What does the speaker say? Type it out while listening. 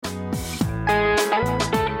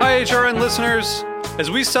HRN listeners.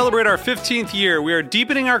 As we celebrate our 15th year, we are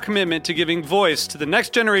deepening our commitment to giving voice to the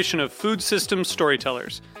next generation of food systems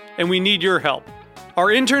storytellers, and we need your help. Our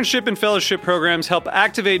internship and fellowship programs help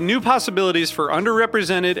activate new possibilities for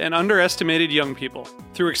underrepresented and underestimated young people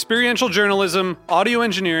through experiential journalism, audio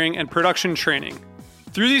engineering, and production training.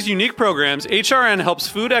 Through these unique programs, HRN helps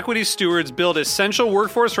food equity stewards build essential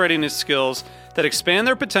workforce readiness skills that expand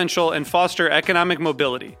their potential and foster economic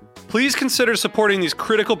mobility. Please consider supporting these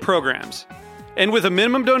critical programs. And with a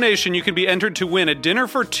minimum donation, you can be entered to win a dinner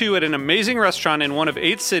for two at an amazing restaurant in one of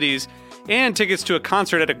 8 cities and tickets to a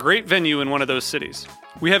concert at a great venue in one of those cities.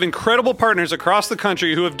 We have incredible partners across the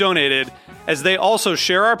country who have donated, as they also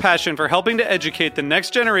share our passion for helping to educate the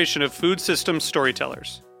next generation of food systems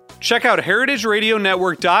storytellers. Check out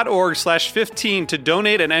heritageradionetwork.org/15 to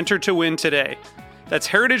donate and enter to win today. That's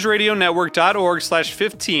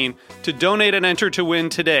heritageradionetwork.org/15 to donate and enter to win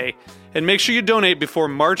today. And make sure you donate before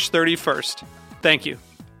March 31st. Thank you.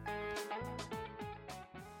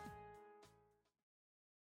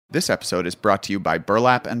 This episode is brought to you by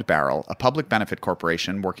Burlap and Barrel, a public benefit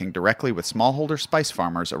corporation working directly with smallholder spice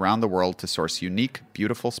farmers around the world to source unique,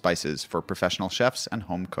 beautiful spices for professional chefs and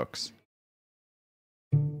home cooks.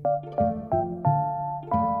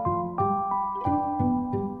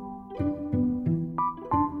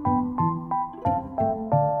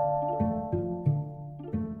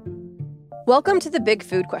 Welcome to The Big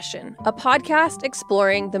Food Question, a podcast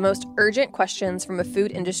exploring the most urgent questions from a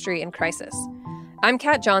food industry in crisis. I'm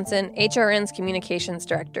Kat Johnson, HRN's Communications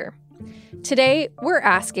Director. Today, we're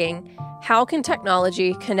asking, how can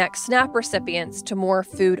technology connect SNAP recipients to more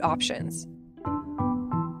food options?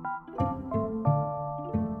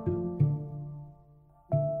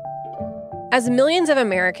 As millions of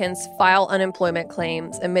Americans file unemployment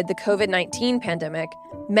claims amid the COVID-19 pandemic,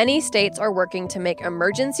 many states are working to make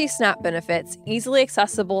emergency SNAP benefits easily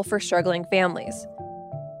accessible for struggling families.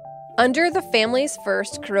 Under the Families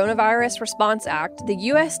First Coronavirus Response Act, the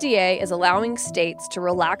USDA is allowing states to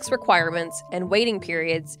relax requirements and waiting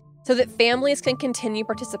periods so that families can continue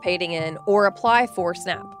participating in or apply for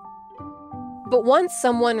SNAP. But once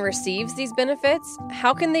someone receives these benefits,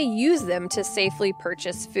 how can they use them to safely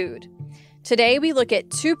purchase food? Today, we look at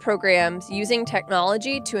 2 programs using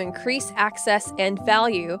technology to increase access and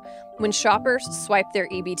value when shoppers swipe their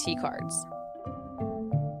EBT cards.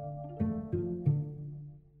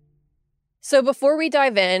 So before we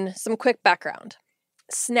dive in, some quick background.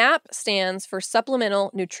 SNAP stands for Supplemental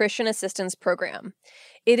Nutrition Assistance Program.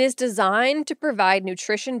 It is designed to provide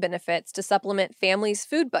nutrition benefits to supplement families'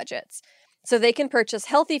 food budgets so they can purchase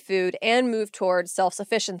healthy food and move towards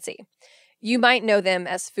self-sufficiency. You might know them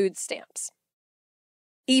as food stamps.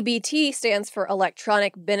 EBT stands for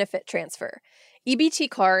Electronic Benefit Transfer. EBT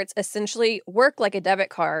cards essentially work like a debit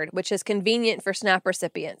card, which is convenient for SNAP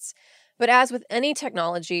recipients. But as with any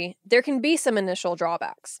technology, there can be some initial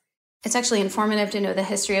drawbacks. It's actually informative to know the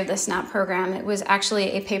history of the SNAP program. It was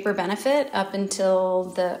actually a paper benefit up until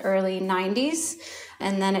the early 90s,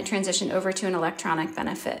 and then it transitioned over to an electronic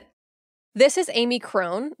benefit. This is Amy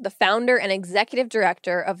Crone, the founder and executive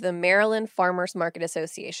director of the Maryland Farmers Market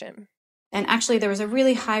Association. And actually, there was a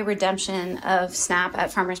really high redemption of SNAP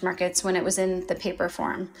at farmers markets when it was in the paper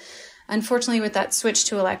form. Unfortunately, with that switch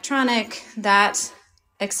to electronic, that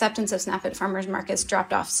acceptance of SNAP at farmers markets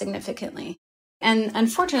dropped off significantly. And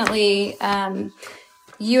unfortunately,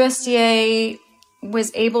 USDA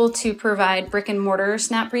was able to provide brick and mortar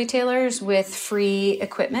SNAP retailers with free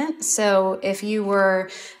equipment. So if you were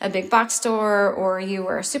a big box store or you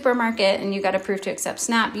were a supermarket and you got approved to accept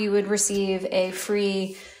SNAP, you would receive a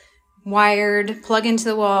free wired, plug into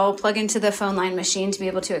the wall, plug into the phone line machine to be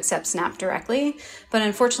able to accept SNAP directly. But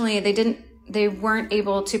unfortunately, they weren't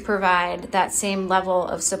able to provide that same level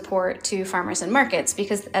of support to farmers and markets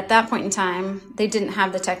because at that point in time, they didn't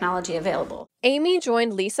have the technology available. Amy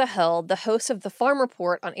joined Lisa Held, the host of the Farm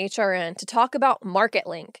Report on HRN, to talk about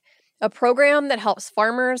MarketLink, a program that helps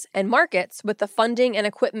farmers and markets with the funding and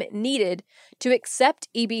equipment needed to accept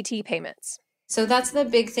EBT payments. So that's the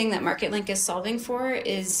big thing that MarketLink is solving for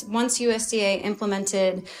is once USDA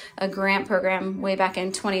implemented a grant program way back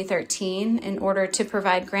in 2013 in order to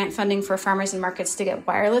provide grant funding for farmers and markets to get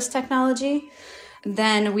wireless technology,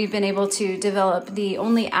 then we've been able to develop the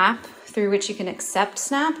only app through which you can accept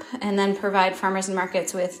SNAP and then provide farmers and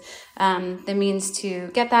markets with the means to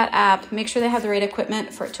get that app, make sure they have the right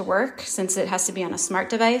equipment for it to work since it has to be on a smart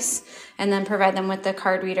device, and then provide them with the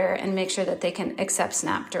card reader and make sure that they can accept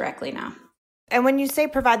SNAP directly now. And when you say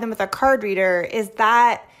provide them with a card reader, is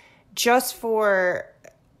that just for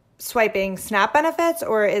swiping SNAP benefits,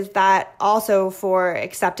 or is that also for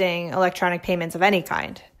accepting electronic payments of any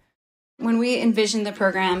kind? When we envisioned the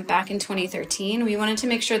program back in 2013, we wanted to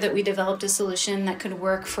make sure that we developed a solution that could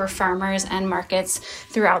work for farmers and markets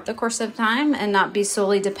throughout the course of time and not be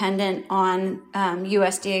solely dependent on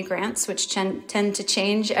USDA grants, which tend to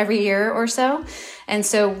change every year or so. And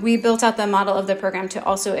so we built out the model of the program to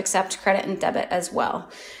also accept credit and debit as well.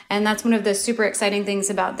 And that's one of the super exciting things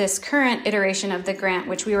about this current iteration of the grant,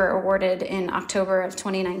 which we were awarded in October of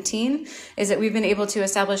 2019, is that we've been able to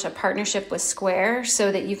establish a partnership with Square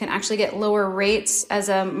so that you can actually get lower rates as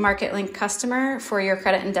a MarketLink customer for your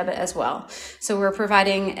credit and debit as well. So we're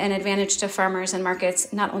providing an advantage to farmers and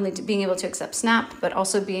markets, not only to being able to accept SNAP, but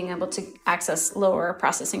also being able to access lower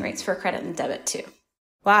processing rates for credit and debit too.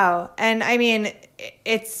 Wow. And I mean,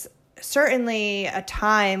 it's certainly a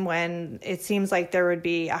time when it seems like there would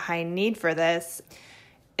be a high need for this,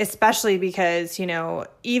 especially because,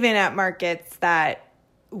 even at markets that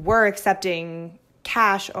were accepting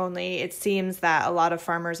cash only, it seems that a lot of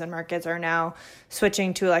farmers and markets are now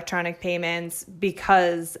switching to electronic payments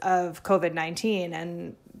because of COVID-19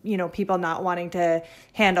 and, people not wanting to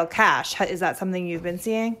handle cash. Is that something you've been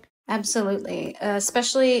seeing? Absolutely.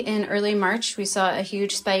 Especially in early March, we saw a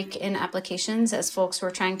huge spike in applications as folks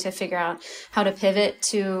were trying to figure out how to pivot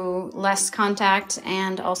to less contact,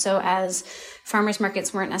 and also as farmers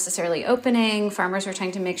markets weren't necessarily opening, farmers were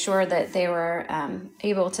trying to make sure that they were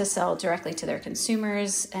able to sell directly to their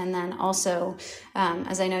consumers. And then also,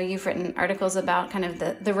 as I know you've written articles about kind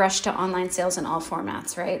of the rush to online sales in all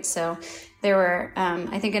formats, right? So there were,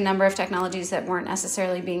 I think, a number of technologies that weren't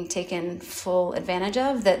necessarily being taken full advantage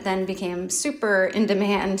of that then became super in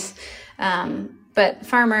demand. But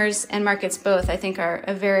farmers and markets both, I think, are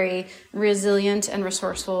a very resilient and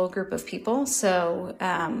resourceful group of people. So,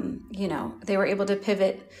 they were able to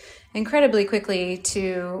pivot incredibly quickly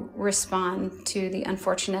to respond to the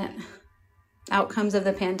unfortunate outcomes of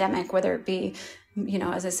the pandemic, whether it be,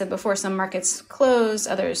 as I said before, some markets closed,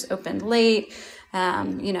 others opened late.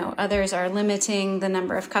 Others are limiting the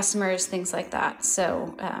number of customers, things like that.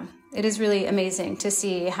 So it is really amazing to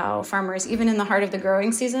see how farmers, even in the heart of the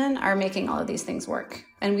growing season, are making all of these things work.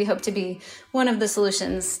 And we hope to be one of the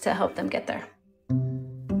solutions to help them get there.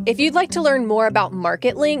 If you'd like to learn more about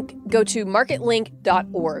MarketLink, go to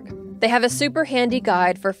marketlink.org. They have a super handy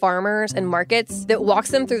guide for farmers and markets that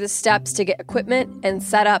walks them through the steps to get equipment and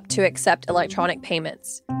set up to accept electronic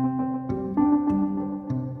payments.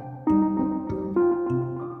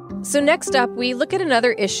 So next up, we look at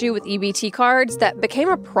another issue with EBT cards that became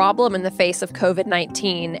a problem in the face of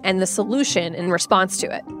COVID-19 and the solution in response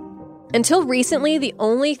to it. Until recently, the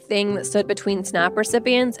only thing that stood between SNAP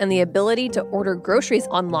recipients and the ability to order groceries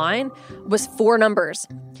online was 4 numbers.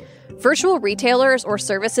 Virtual retailers or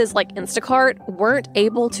services like Instacart weren't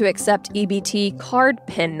able to accept EBT card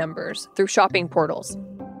PIN numbers through shopping portals.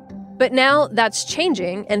 But now that's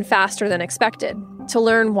changing and faster than expected. To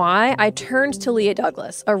learn why, I turned to Leah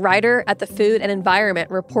Douglas, a writer at the Food and Environment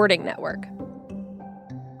Reporting Network.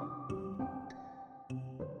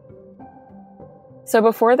 So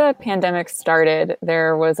before the pandemic started,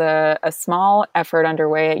 there was a small effort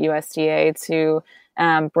underway at USDA to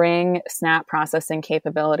bring SNAP processing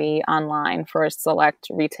capability online for select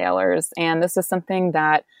retailers. And this is something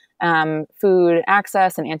that food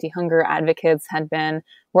access and anti-hunger advocates had been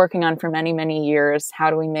working on for many, many years. How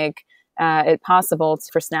do we make it possible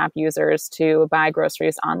for SNAP users to buy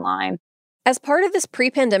groceries online? As part of this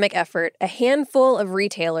pre-pandemic effort, a handful of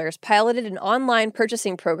retailers piloted an online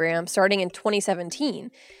purchasing program starting in 2017.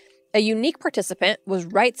 A unique participant was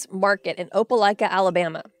Wright's Market in Opelika,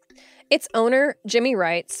 Alabama. Its owner, Jimmy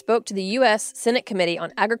Wright, spoke to the U.S. Senate Committee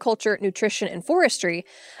on Agriculture, Nutrition, and Forestry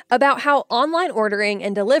about how online ordering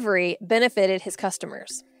and delivery benefited his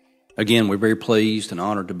customers. Again, we're very pleased and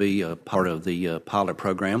honored to be a part of the pilot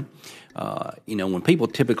program. When people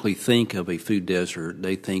typically think of a food desert,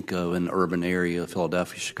 they think of an urban area,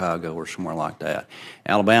 Philadelphia, Chicago, or somewhere like that.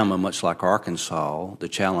 Alabama, much like Arkansas, the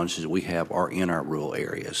challenges we have are in our rural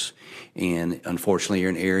areas. And unfortunately, are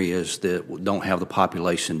in areas that don't have the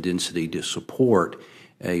population density to support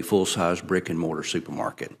a full-size brick-and-mortar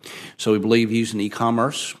supermarket. So we believe using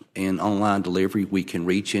e-commerce and online delivery, we can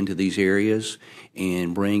reach into these areas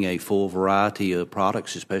and bring a full variety of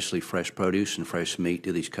products, especially fresh produce and fresh meat,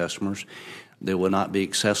 to these customers that will not be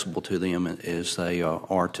accessible to them as they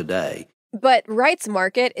are today. But Wright's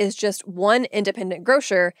Market is just one independent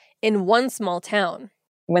grocer in one small town.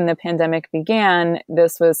 When the pandemic began,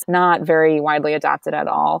 this was not very widely adopted at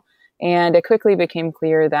all. And it quickly became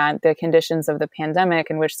clear that the conditions of the pandemic,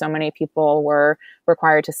 in which so many people were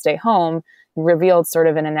required to stay home, revealed sort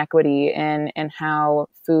of an inequity in how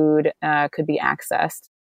food could be accessed.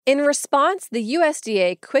 In response, the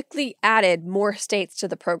USDA quickly added more states to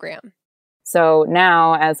the program. So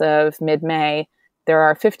now, as of mid-May, there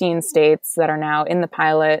are 15 states that are now in the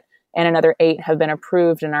pilot, and another 8 have been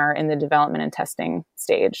approved and are in the development and testing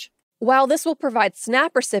stage. While this will provide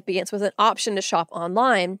SNAP recipients with an option to shop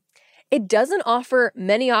online, it doesn't offer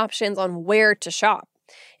many options on where to shop.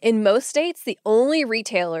 In most states, the only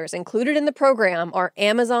retailers included in the program are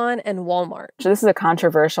Amazon and Walmart. So this is a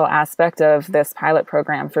controversial aspect of this pilot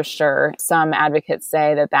program for sure. Some advocates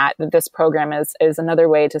say that this program is another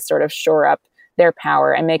way to sort of shore up their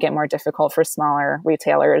power and make it more difficult for smaller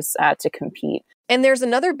retailers to compete. And there's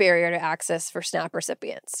another barrier to access for SNAP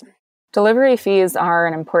recipients. Delivery fees are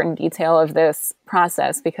an important detail of this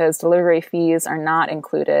process because delivery fees are not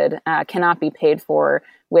included, cannot be paid for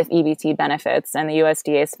with EBT benefits, and the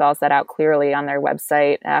USDA spells that out clearly on their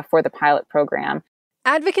website for the pilot program.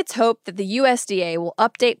 Advocates hope that the USDA will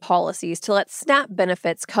update policies to let SNAP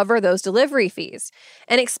benefits cover those delivery fees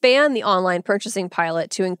and expand the online purchasing pilot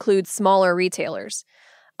to include smaller retailers.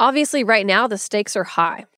 Obviously, right now, the stakes are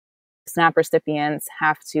high. SNAP recipients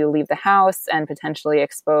have to leave the house and potentially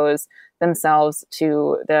expose themselves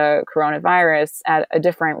to the coronavirus at a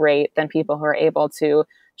different rate than people who are able to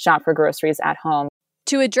shop for groceries at home.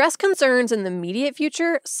 To address concerns in the immediate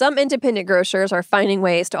future, some independent grocers are finding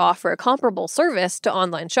ways to offer a comparable service to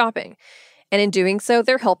online shopping. And in doing so,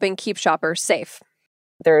 they're helping keep shoppers safe.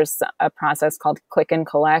 There's a process called click and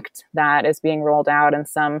collect that is being rolled out in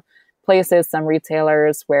some places, some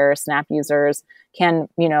retailers where SNAP users can,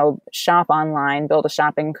 shop online, build a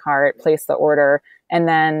shopping cart, place the order, and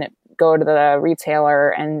then go to the retailer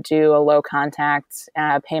and do a low contact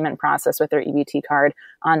payment process with their EBT card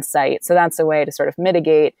on site. So that's a way to sort of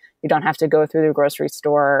mitigate. You don't have to go through the grocery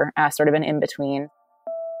store, sort of an in-between.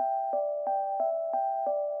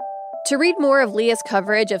 To read more of Leah's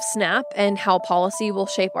coverage of SNAP and how policy will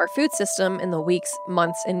shape our food system in the weeks,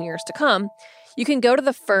 months, and years to come, you can go to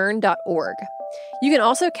thefern.org. You can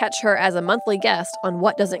also catch her as a monthly guest on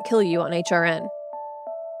What Doesn't Kill You on HRN.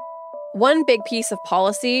 One big piece of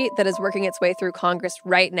policy that is working its way through Congress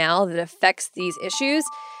right now that affects these issues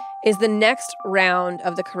is the next round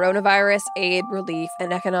of the Coronavirus Aid, Relief,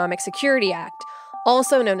 and Economic Security Act,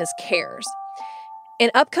 also known as CARES.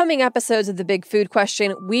 In upcoming episodes of The Big Food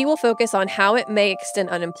Question, we will focus on how it may extend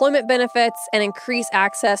unemployment benefits and increase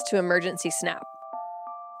access to emergency SNAP.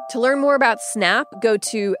 To learn more about SNAP, go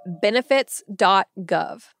to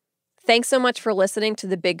benefits.gov. Thanks so much for listening to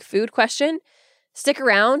The Big Food Question. Stick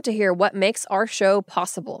around to hear what makes our show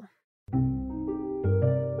possible.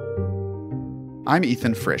 I'm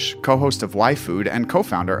Ethan Frisch, co-host of Why Food and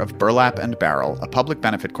co-founder of Burlap and Barrel, a public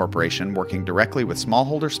benefit corporation working directly with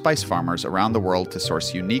smallholder spice farmers around the world to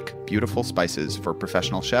source unique, beautiful spices for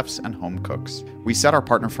professional chefs and home cooks. We set our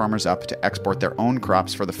partner farmers up to export their own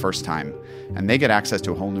crops for the first time, and they get access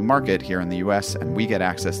to a whole new market here in the U.S., and we get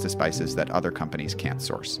access to spices that other companies can't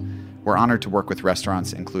source. We're honored to work with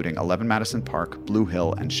restaurants including 11 Madison Park, Blue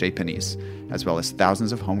Hill, and Chez Panisse, as well as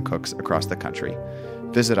thousands of home cooks across the country.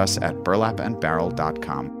 Visit us at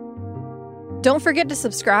burlapandbarrel.com. Don't forget to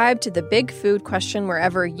subscribe to The Big Food Question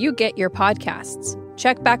wherever you get your podcasts.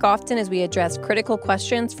 Check back often as we address critical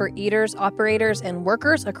questions for eaters, operators, and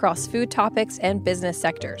workers across food topics and business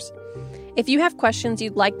sectors. If you have questions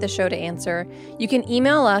you'd like the show to answer, you can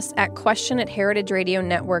email us at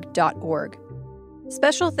question@heritageradionetwork.org.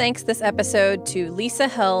 Special thanks this episode to Lisa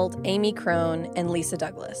Held, Amy Crone, and Lisa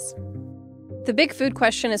Douglas. The Big Food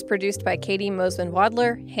Question is produced by Katie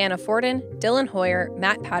Mosman-Wadler, Hannah Forden, Dylan Hoyer,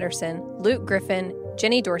 Matt Patterson, Luke Griffin,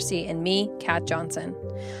 Jenny Dorsey, and me, Kat Johnson.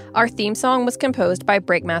 Our theme song was composed by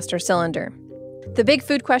Breakmaster Cylinder. The Big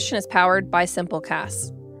Food Question is powered by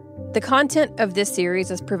Simplecast. The content of this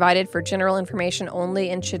series is provided for general information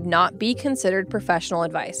only and should not be considered professional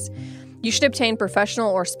advice. You should obtain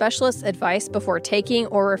professional or specialist advice before taking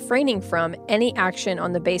or refraining from any action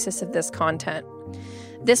on the basis of this content.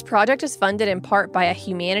 This project is funded in part by a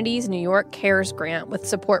Humanities New York CARES grant with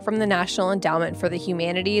support from the National Endowment for the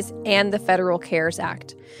Humanities and the Federal CARES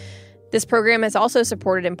Act. This program is also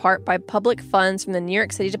supported in part by public funds from the New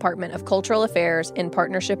York City Department of Cultural Affairs in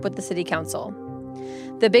partnership with the City Council.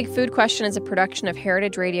 The Big Food Question is a production of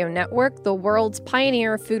Heritage Radio Network, the world's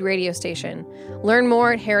pioneer food radio station. Learn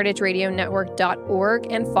more at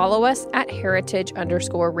heritageradionetwork.org and follow us at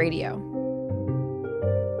heritage_radio.